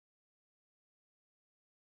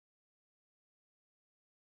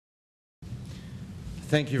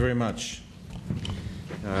Thank you very much.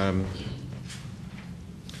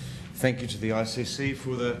 Thank you to the IIC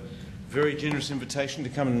for the very generous invitation to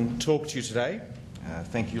come and talk to you today.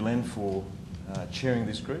 Thank you, Len, for chairing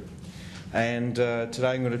this group. And today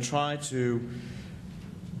I'm going to try to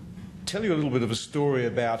tell you a little bit of a story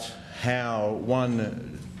about how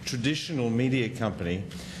one traditional media company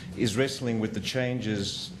is wrestling with the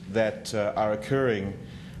changes that are occurring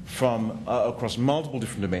from across multiple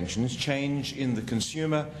different dimensions: change in the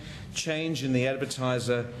consumer, change in the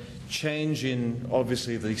advertiser, change in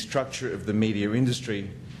obviously the structure of the media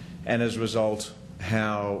industry, and as a result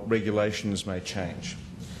how regulations may change.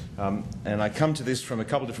 And I come to this from a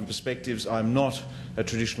couple of different perspectives. I'm not a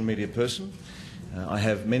traditional media person. I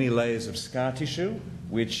have many layers of scar tissue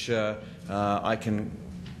which I can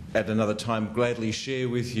at another time gladly share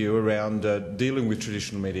with you around dealing with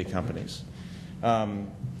traditional media companies.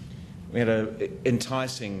 We had an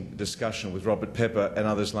enticing discussion with Robert Pepper and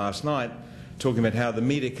others last night talking about how the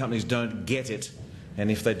media companies don't get it,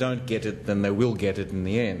 and if they don't get it, then they will get it in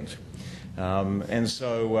the end. And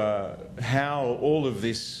so how all of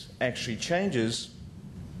this actually changes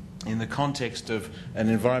in the context of an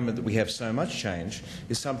environment that we have so much change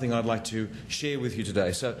is something I'd like to share with you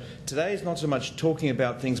today. So today is not so much talking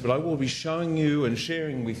about things, but I will be showing you and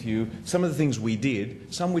sharing with you some of the things we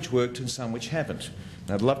did, some which worked and some which haven't.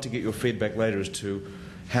 And I'd love to get your feedback later as to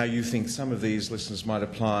how you think some of these lessons might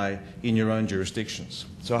apply in your own jurisdictions.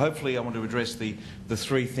 So hopefully I want to address the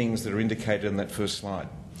three things that are indicated in that first slide.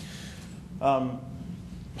 Hong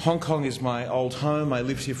Kong is my old home. I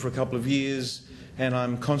lived here for a couple of years, and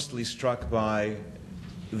I'm constantly struck by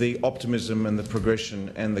the optimism and the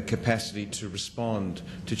progression and the capacity to respond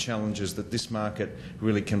to challenges that this market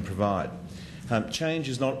really can provide. Change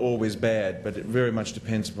is not always bad, but it very much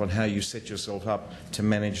depends upon how you set yourself up to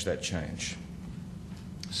manage that change.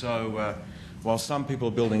 So while some people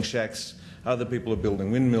are building shacks, other people are building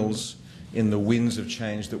windmills in the winds of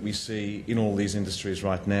change that we see in all these industries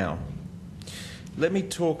right now. Let me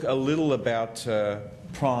talk a little about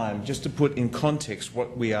Prime, just to put in context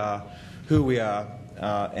what we are, who we are,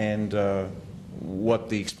 and what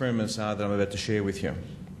the experiments are that I'm about to share with you.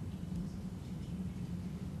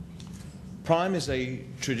 Prime is a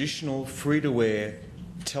traditional free-to-air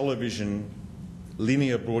television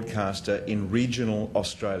linear broadcaster in regional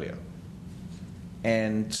Australia,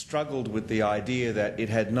 and struggled with the idea that it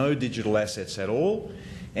had no digital assets at all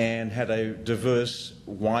and had a diverse,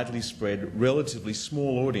 widely spread, relatively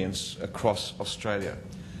small audience across Australia.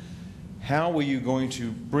 How were you going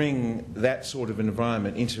to bring that sort of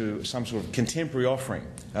environment into some sort of contemporary offering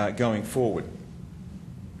going forward?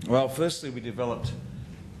 Well, firstly, we developed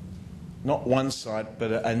not one site,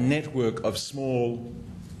 but a network of small,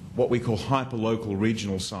 what we call hyperlocal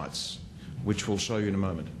regional sites, which we'll show you in a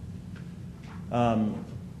moment.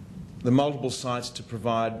 The multiple sites to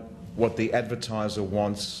provide what the advertiser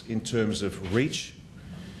wants in terms of reach,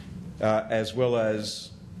 as well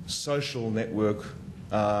as social network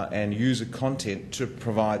and user content to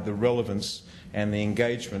provide the relevance and the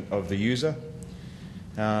engagement of the user.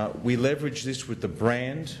 We leverage this with the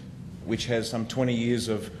brand, which has some 20 years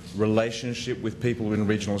of relationship with people in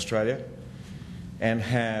regional Australia, and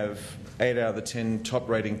have 8 out of the 10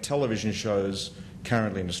 top-rating television shows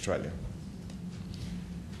currently in Australia.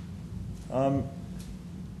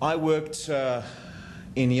 I worked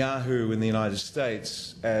in Yahoo in the United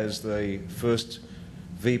States as the first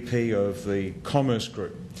VP of the Commerce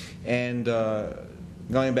Group, and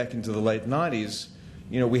going back into the late 90s,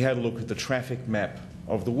 we had a look at the traffic map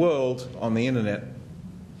of the world on the internet,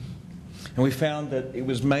 and we found that it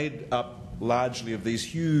was made up largely of these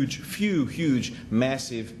huge,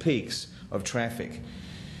 massive peaks of traffic,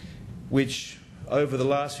 which over the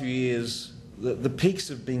last few years, the peaks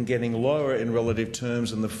have been getting lower in relative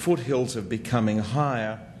terms and the foothills are becoming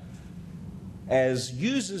higher as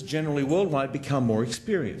users generally worldwide become more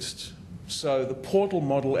experienced. So the portal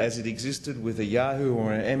model as it existed with a Yahoo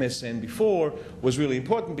or an MSN before was really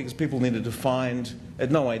important because people needed to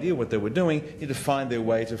had no idea what they were doing, needed to find their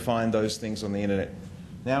way to find those things on the internet.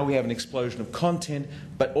 Now we have an explosion of content,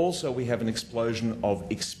 but also we have an explosion of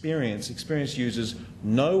experience. Experienced users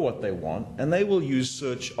know what they want, and they will use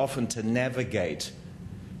search often to navigate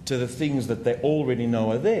to the things that they already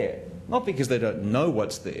know are there. Not because they don't know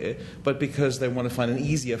what's there, but because they want to find an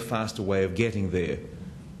easier, faster way of getting there.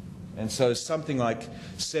 And so something like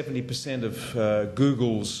 70% of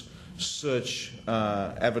Google's search,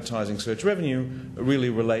 advertising search revenue really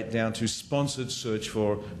relate down to sponsored search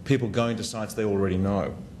for people going to sites they already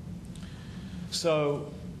know.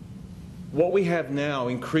 So what we have now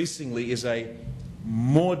increasingly is a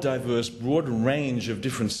more diverse, broader range of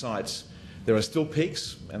different sites There are still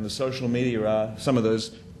peaks, and the social media are some of those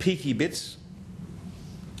peaky bits.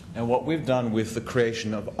 And what we've done with the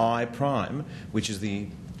creation of iPrime, which is the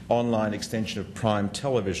online extension of Prime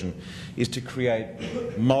Television, is to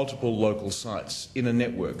create multiple local sites in a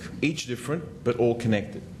network, each different but all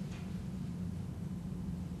connected.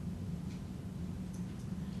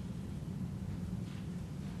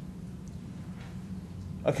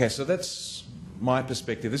 Okay, so that's my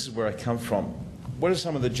perspective. This is where I come from. What are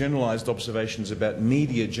some of the generalised observations about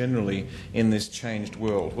media generally in this changed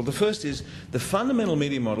world? Well, the first is the fundamental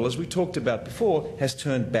media model, as we talked about before, has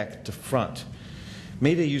turned back to front.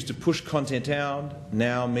 Media used to push content out.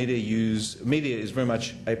 Now media is very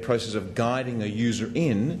much a process of guiding a user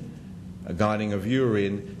in, guiding a viewer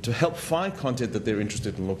in, to help find content that they're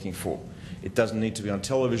interested in looking for. It doesn't need to be on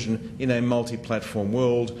television. In a multi-platform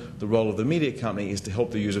world, the role of the media company is to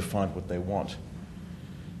help the user find what they want.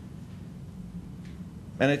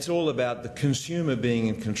 And it's all about the consumer being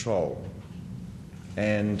in control.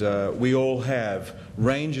 And we all have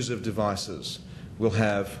ranges of devices. We'll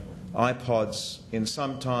have iPods, and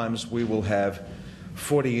sometimes we will have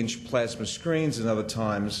 40-inch plasma screens, and other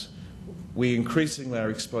times we increasingly are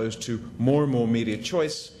exposed to more and more media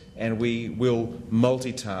choice, and we will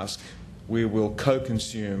multitask. We will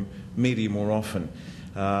co-consume media more often.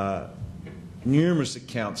 Numerous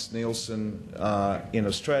accounts, Nielsen in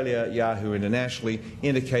Australia, Yahoo internationally,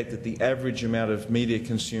 indicate that the average amount of media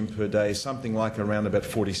consumed per day is something like around about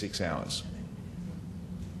 46 hours.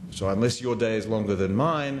 So unless your day is longer than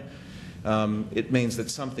mine, it means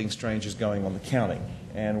that something strange is going on the counting.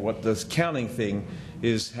 And what this counting thing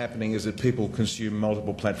is happening is that people consume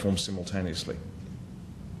multiple platforms simultaneously.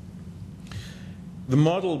 The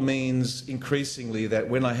model means increasingly that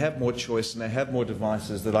when I have more choice and I have more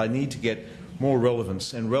devices, that I need to get more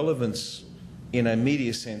relevance, and relevance in a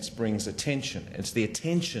media sense brings attention. It's the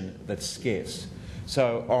attention that's scarce.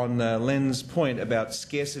 So on Len's point about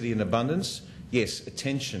scarcity and abundance, yes,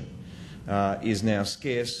 attention is now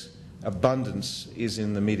scarce. Abundance is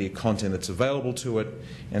in the media content that's available to it,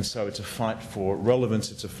 and so it's a fight for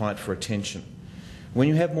relevance, it's a fight for attention. When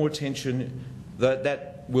you have more attention,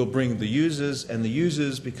 that will bring the users, and the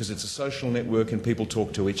users, because it's a social network and people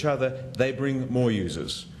talk to each other, they bring more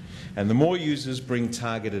users. And the more users bring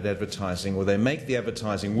targeted advertising, or they make the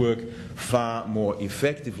advertising work far more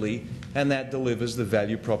effectively, and that delivers the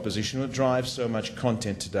value proposition that drives so much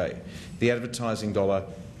content today. The advertising dollar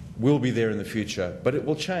will be there in the future, but it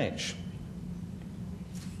will change.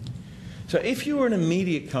 So if you were in a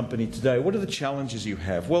media company today, what are the challenges you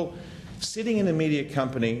have? Well, sitting in a media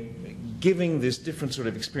company, giving this different sort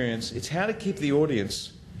of experience, it's how to keep the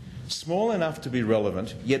audience small enough to be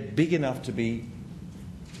relevant, yet big enough to be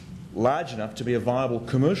large enough to be a viable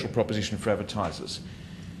commercial proposition for advertisers.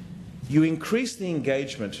 You increase the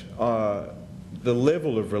engagement, the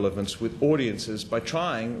level of relevance with audiences by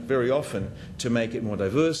trying very often to make it more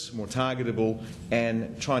diverse, more targetable,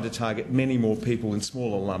 and trying to target many more people in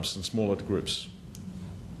smaller lumps and smaller groups.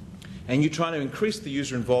 And you're trying to increase the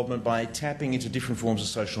user involvement by tapping into different forms of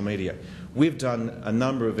social media. We've done a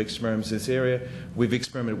number of experiments in this area. We've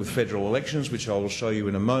experimented with federal elections, which I will show you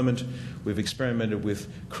in a moment. We've experimented with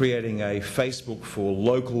creating a Facebook for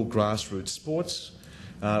local grassroots sports,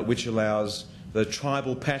 which allows the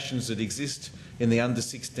tribal passions that exist in the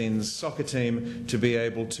under-16s soccer team to be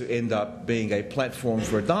able to end up being a platform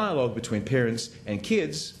for a dialogue between parents and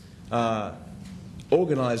kids,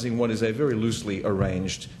 organising what is a very loosely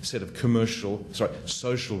arranged set of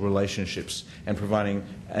social relationships, and providing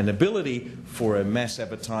an ability for a mass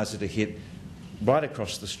advertiser to hit right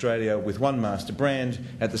across Australia with one master brand,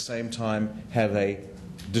 at the same time have a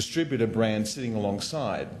distributor brand sitting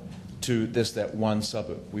alongside to just that one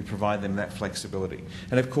suburb. We provide them that flexibility.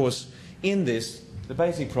 And of course, in this, the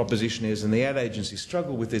basic proposition is, and the ad agencies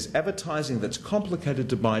struggle with this, advertising that's complicated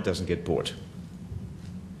to buy doesn't get bought.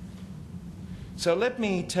 So let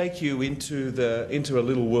me take you into a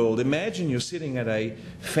little world. Imagine you're sitting at a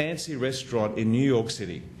fancy restaurant in New York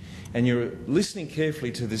City, and you're listening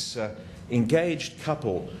carefully to this engaged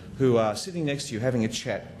couple who are sitting next to you having a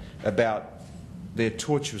chat about their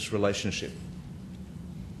tortuous relationship.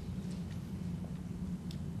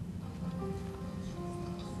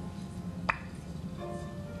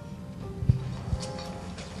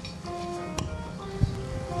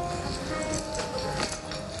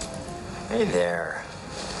 Hey there.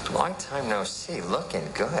 Long time no see. Looking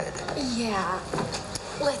good. Yeah.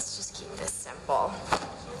 Let's just keep this simple.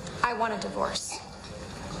 I want a divorce.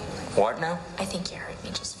 What now? I think you heard me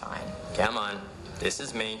just fine. Come on. This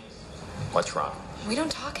is me. What's wrong? We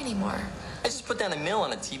don't talk anymore. I just put down $1 million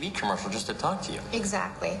on a TV commercial just to talk to you.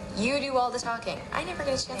 Exactly. You do all the talking. I never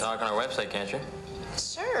get a chance. Talk on our website, can't you?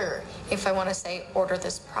 Sure. If I want to say, order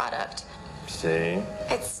this product. See?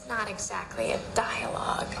 It's not exactly a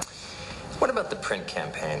dialogue. What about the print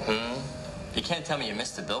campaign, You can't tell me you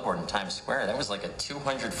missed the billboard in Times Square. That was like a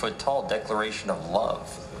 200-foot tall declaration of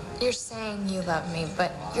love. You're saying you love me,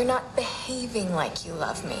 but you're not behaving like you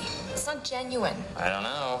love me. It's not genuine. I don't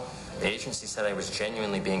know. The agency said I was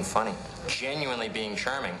genuinely being funny, genuinely being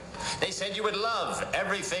charming. They said you would love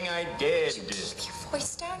everything I did. Keep your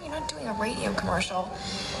voice down. You're not doing a radio commercial.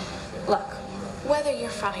 Look, whether you're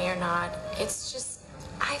funny or not, it's just,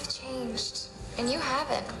 I've changed. And you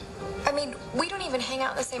haven't. I mean, we don't even hang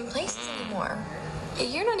out in the same places anymore.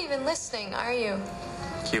 You're not even listening, are you?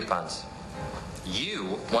 Coupons.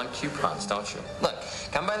 You want coupons, don't you? Look,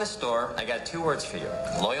 come by the store. I got 2 words for you.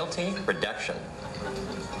 Loyalty, reduction.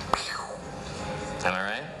 Am I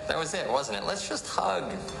right? That was it, wasn't it? Let's just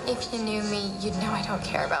hug. If you knew me, you'd know I don't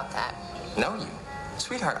care about that. Know you?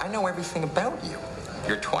 Sweetheart, I know everything about you.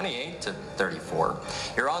 You're 28 to 34.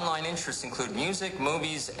 Your online interests include music,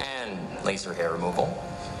 movies, and laser hair removal.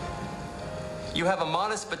 You have a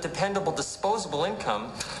modest but dependable disposable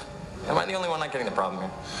income. Am I the only one not getting the problem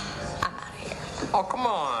here? I'm out of here. Oh, come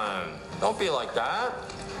on. Don't be like that.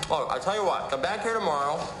 Look, I'll tell you what. Come back here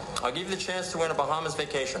tomorrow. I'll give you the chance to win a Bahamas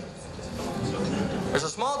vacation. There's a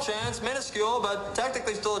small chance, minuscule, but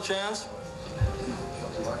technically still a chance.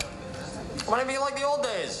 Might be like the old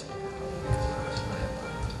days.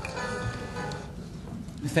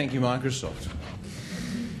 Thank you, Microsoft.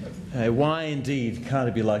 Why indeed can't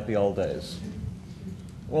it be like the old days?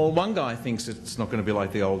 Well, one guy thinks it's not going to be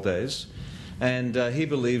like the old days, and he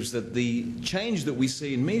believes that the change that we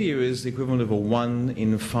see in media is the equivalent of a 1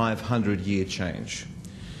 in 500 year change.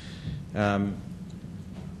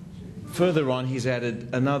 Further on, he's added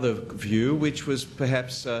another view, which was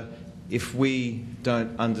perhaps if we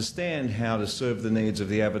don't understand how to serve the needs of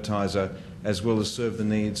the advertiser as well as serve the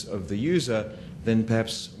needs of the user, then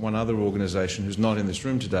perhaps one other organisation who's not in this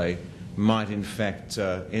room today might in fact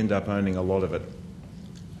end up owning a lot of it.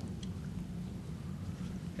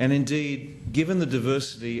 And indeed, given the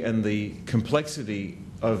diversity and the complexity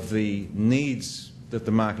of the needs that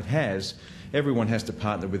the market has, everyone has to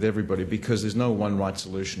partner with everybody because there's no one right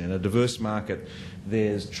solution. In a diverse market,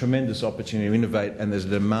 there's tremendous opportunity to innovate and there's a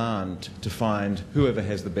demand to find whoever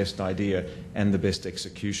has the best idea and the best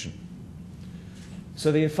execution.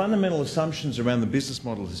 So the fundamental assumptions around the business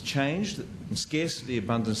model has changed, and scarcity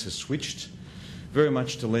abundance has switched. Very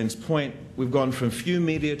much to Len's point, we've gone from few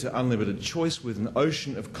media to unlimited choice with an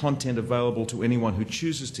ocean of content available to anyone who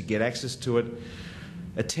chooses to get access to it.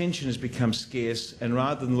 Attention has become scarce, and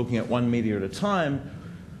rather than looking at one media at a time,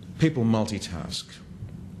 people multitask.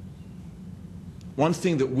 One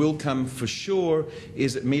thing that will come for sure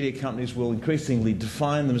is that media companies will increasingly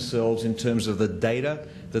define themselves in terms of the data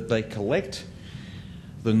that they collect,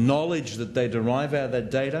 the knowledge that they derive out of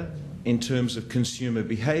that data in terms of consumer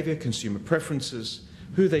behaviour, consumer preferences,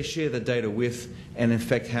 who they share the data with, and in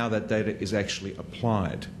fact how that data is actually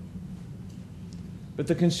applied. But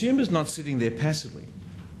the consumer is not sitting there passively.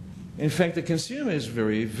 In fact, the consumer is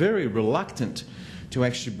very, very reluctant to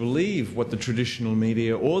actually believe what the traditional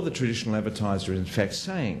media or the traditional advertiser is in fact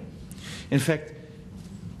saying. In fact,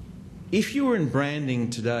 if you were in branding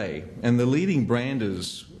today, and the leading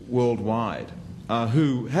branders worldwide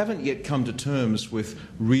who haven't yet come to terms with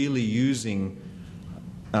really using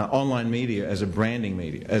online media as a branding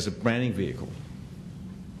vehicle,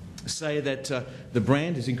 say that the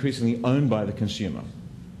brand is increasingly owned by the consumer,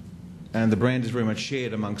 and the brand is very much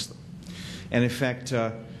shared amongst them. And in fact,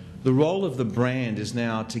 the role of the brand is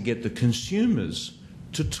now to get the consumers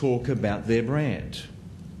to talk about their brand,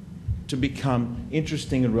 to become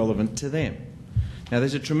interesting and relevant to them. Now,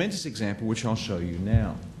 there's a tremendous example which I'll show you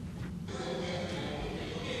now.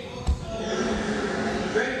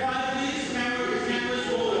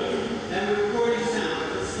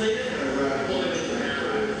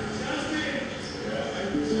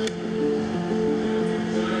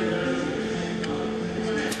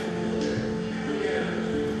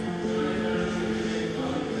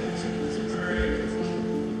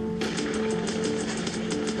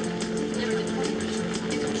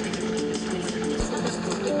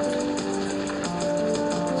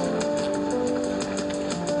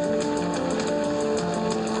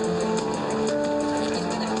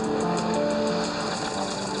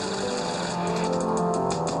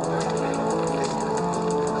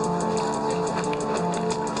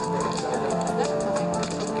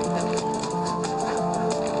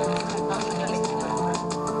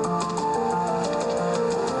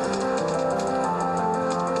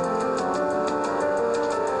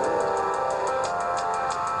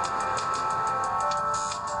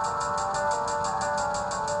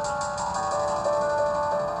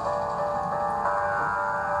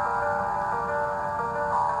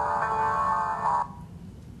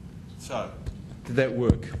 So, did that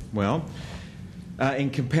work? Well,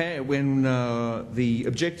 when the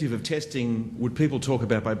objective of testing would people talk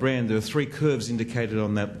about by brand, there are three curves indicated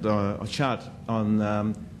on that chart.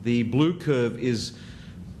 On the blue curve is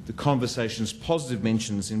the conversations, positive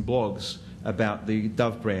mentions in blogs about the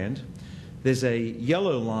Dove brand. There's a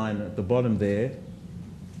yellow line at the bottom there.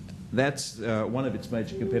 That's one of its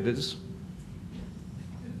major competitors.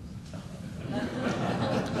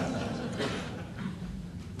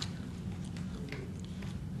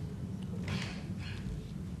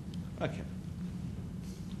 Okay.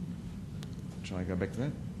 Shall I go back to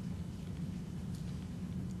that?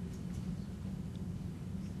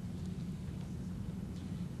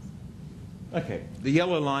 Okay. The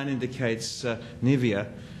yellow line indicates Nivea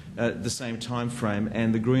at the same time frame,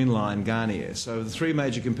 and the green line Garnier. So the three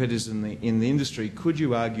major competitors in the industry. Could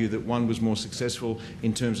you argue that one was more successful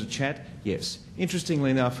in terms of chat? Yes. Interestingly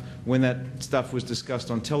enough, when that stuff was discussed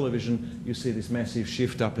on television, you see this massive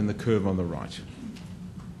shift up in the curve on the right.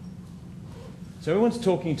 So everyone's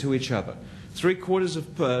talking to each other. 3/4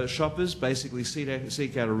 of shoppers basically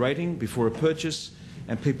seek out a rating before a purchase,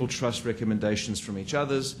 and people trust recommendations from each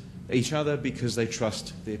other because they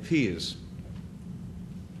trust their peers.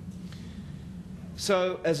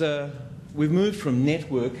 So we've moved from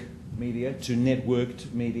network media to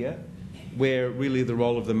networked media, where really the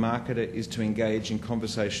role of the marketer is to engage in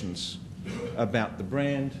conversations about the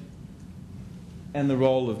brand, and the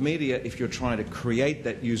role of media, if you're trying to create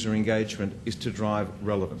that user engagement, is to drive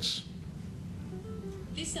relevance.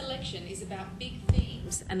 This election is about big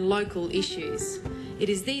themes and local issues. It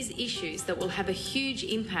is these issues that will have a huge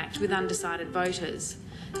impact with undecided voters.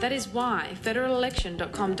 That is why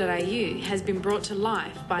federalelection.com.au has been brought to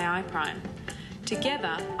life by iPrime.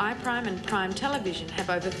 Together, iPrime and Prime Television have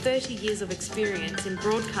over 30 years of experience in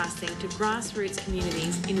broadcasting to grassroots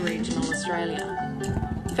communities in regional Australia.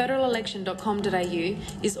 Federalelection.com.au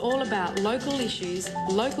is all about local issues,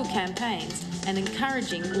 local campaigns, and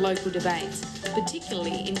encouraging local debates,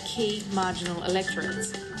 particularly in key marginal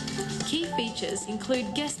electorates. Key features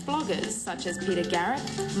include guest bloggers such as Peter Garrett,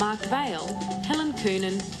 Mark Vaile, Helen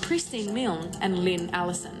Coonan, Christine Milne, and Lynn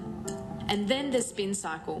Allison. And then there's Spin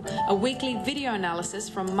Cycle, a weekly video analysis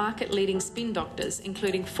from market-leading spin doctors,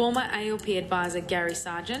 including former ALP advisor Gary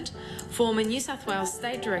Sargent, former New South Wales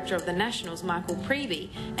State Director of the Nationals Michael Prevey,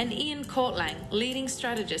 and Ian Courtlang, leading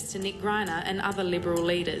strategist to Nick Greiner and other Liberal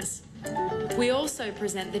leaders. We also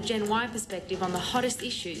present the Gen Y perspective on the hottest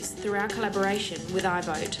issues through our collaboration with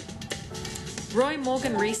iVote. Roy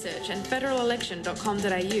Morgan Research and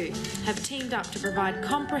federalelection.com.au have teamed up to provide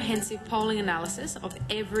comprehensive polling analysis of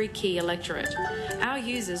every key electorate. Our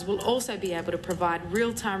users will also be able to provide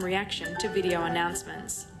real-time reaction to video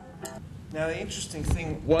announcements. Now, the interesting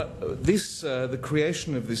thing, the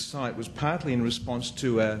creation of this site was partly in response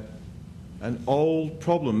to an old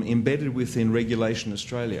problem embedded within Regulation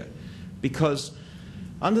Australia, because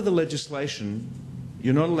under the legislation,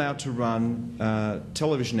 you're not allowed to run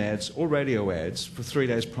television ads or radio ads for 3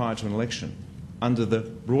 days prior to an election under the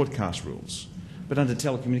broadcast rules. But under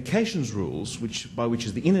telecommunications rules, by which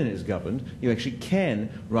the internet is governed, you actually can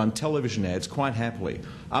run television ads quite happily,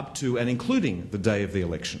 up to and including the day of the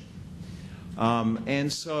election.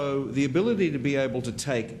 And so the ability to be able to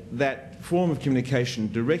take that form of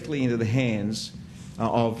communication directly into the hands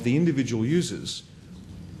of the individual users,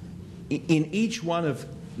 in each one of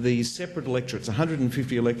the separate electorates,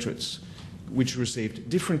 150 electorates, which received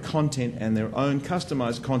different content and their own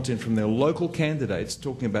customised content from their local candidates,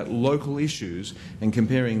 talking about local issues and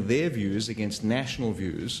comparing their views against national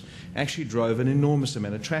views, actually drove an enormous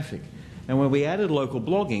amount of traffic. And when we added local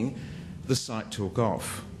blogging, the site took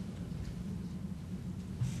off.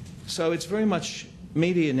 So it's very much,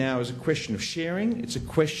 media now is a question of sharing, it's a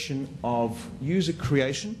question of user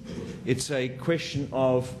creation, it's a question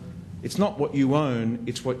of, it's not what you own,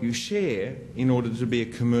 it's what you share in order to be a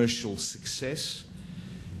commercial success.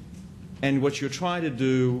 And what you're trying to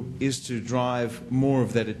do is to drive more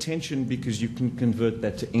of that attention because you can convert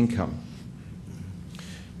that to income.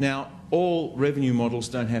 Now, all revenue models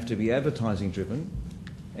don't have to be advertising driven.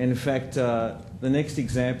 And in fact, the next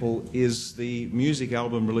example is the music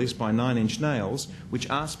album released by 9 Inch Nails, which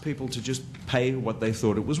asked people to just pay what they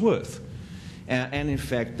thought it was worth. And in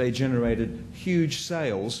fact, they generated huge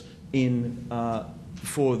sales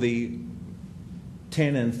for the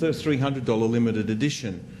 $10 and $300 limited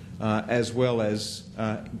edition, as well as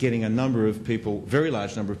getting a number of people, very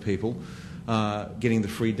large number of people, getting the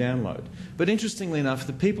free download. But interestingly enough,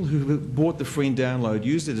 the people who bought the free download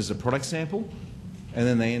used it as a product sample, and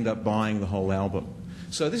then they end up buying the whole album.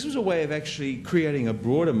 So this was a way of actually creating a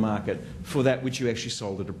broader market for that which you actually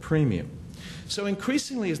sold at a premium. So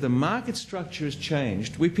increasingly, as the market structure has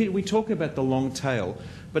changed, we talk about the long tail,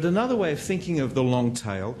 but another way of thinking of the long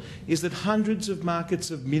tail is that hundreds of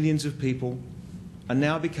markets of millions of people are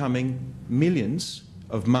now becoming millions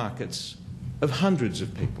of markets of hundreds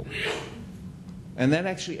of people. And that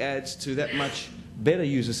actually adds to that much better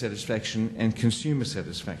user satisfaction and consumer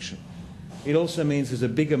satisfaction. It also means there's a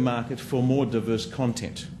bigger market for more diverse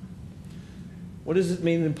content. What does it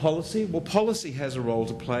mean in policy? Well, policy has a role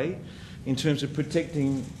to play in terms of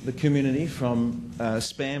protecting the community from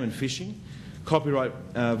spam and phishing, copyright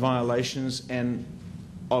violations, and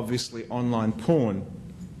obviously online porn.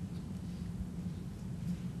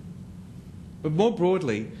 But more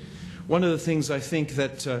broadly, one of the things I think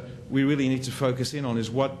that we really need to focus in on is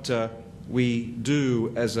what we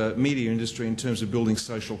do as a media industry in terms of building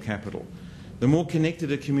social capital. The more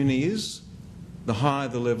connected a community is, the higher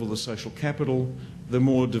the level of social capital, the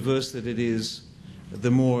more diverse that it is,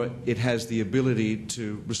 the more it has the ability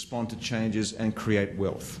to respond to changes and create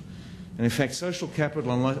wealth. And in fact, social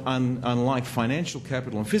capital, unlike financial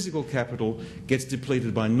capital and physical capital, gets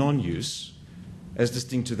depleted by non-use, as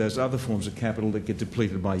distinct to those other forms of capital that get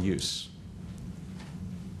depleted by use.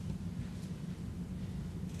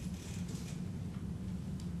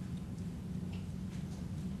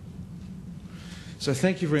 So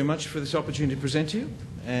thank you very much for this opportunity to present to you,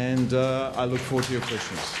 and I look forward to your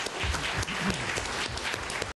questions.